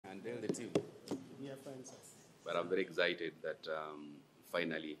But I'm very excited that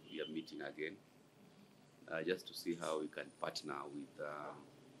finally we are meeting again, just to see how we can partner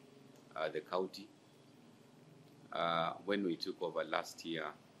with the county. When we took over last year,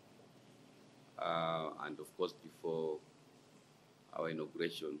 and of course before our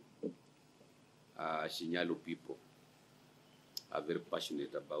inauguration, Shinyalu people are very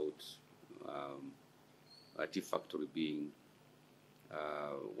passionate about a tea factory being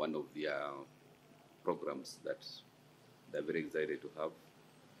one of their programs that they're very excited to have.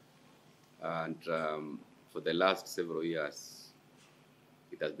 And for the last several years,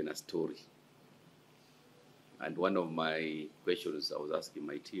 it has been a story. And one of my questions I was asking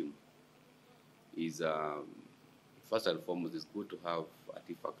my team is, first and foremost, it's good to have a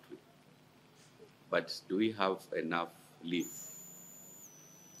tea factory, but do we have enough leaf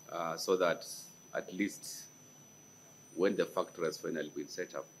so that at least when the factory has finally been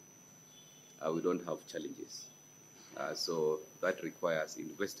set up, we don't have challenges? So that requires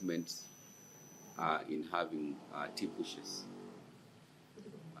investments in having tea bushes.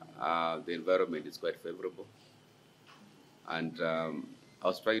 The environment is quite favorable, and I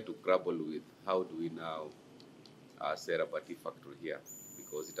was trying to grapple with how do we now set up a tea factory here,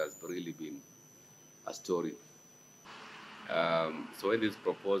 because it has really been a story. So in this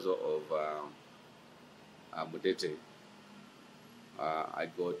proposal of Mudete, I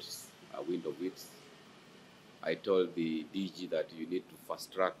got a wind of it. I told the DG that you need to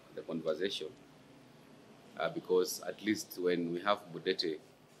fast track the conversation, because at least when we have Mudete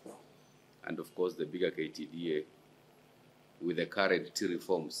and of course the bigger KTDA, with the current tea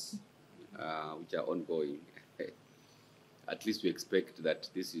reforms which are ongoing, at least we expect that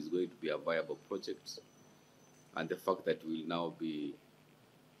this is going to be a viable project, and the fact that we'll now be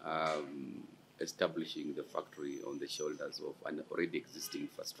establishing the factory on the shoulders of an already existing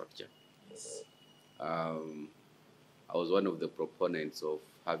infrastructure. I was one of the proponents of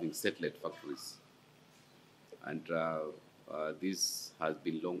having satellite factories, and this has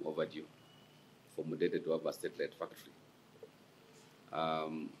been long overdue for Mudete to have a satellite factory.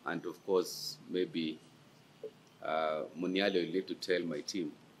 And of course, maybe Munyali will need to tell my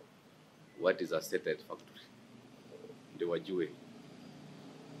team what is a satellite factory. Ndewajue.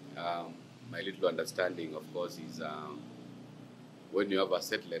 My little understanding, of course, is when you have a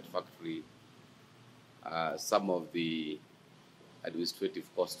satellite factory, some of the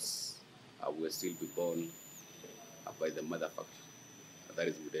administrative costs will still be borne by the mother factory, that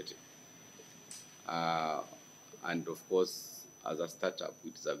is Mudete. And of course, as a startup,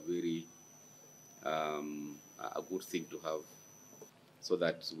 it is a very a good thing to have, so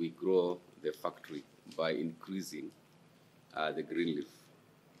that we grow the factory by increasing the green leaf.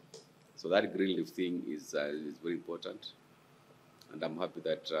 So that green leaf thing is very important, and I'm happy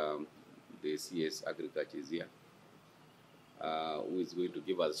that the CS Agriculture is here, who is going to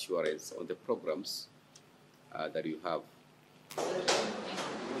give us assurance on the programs that you have.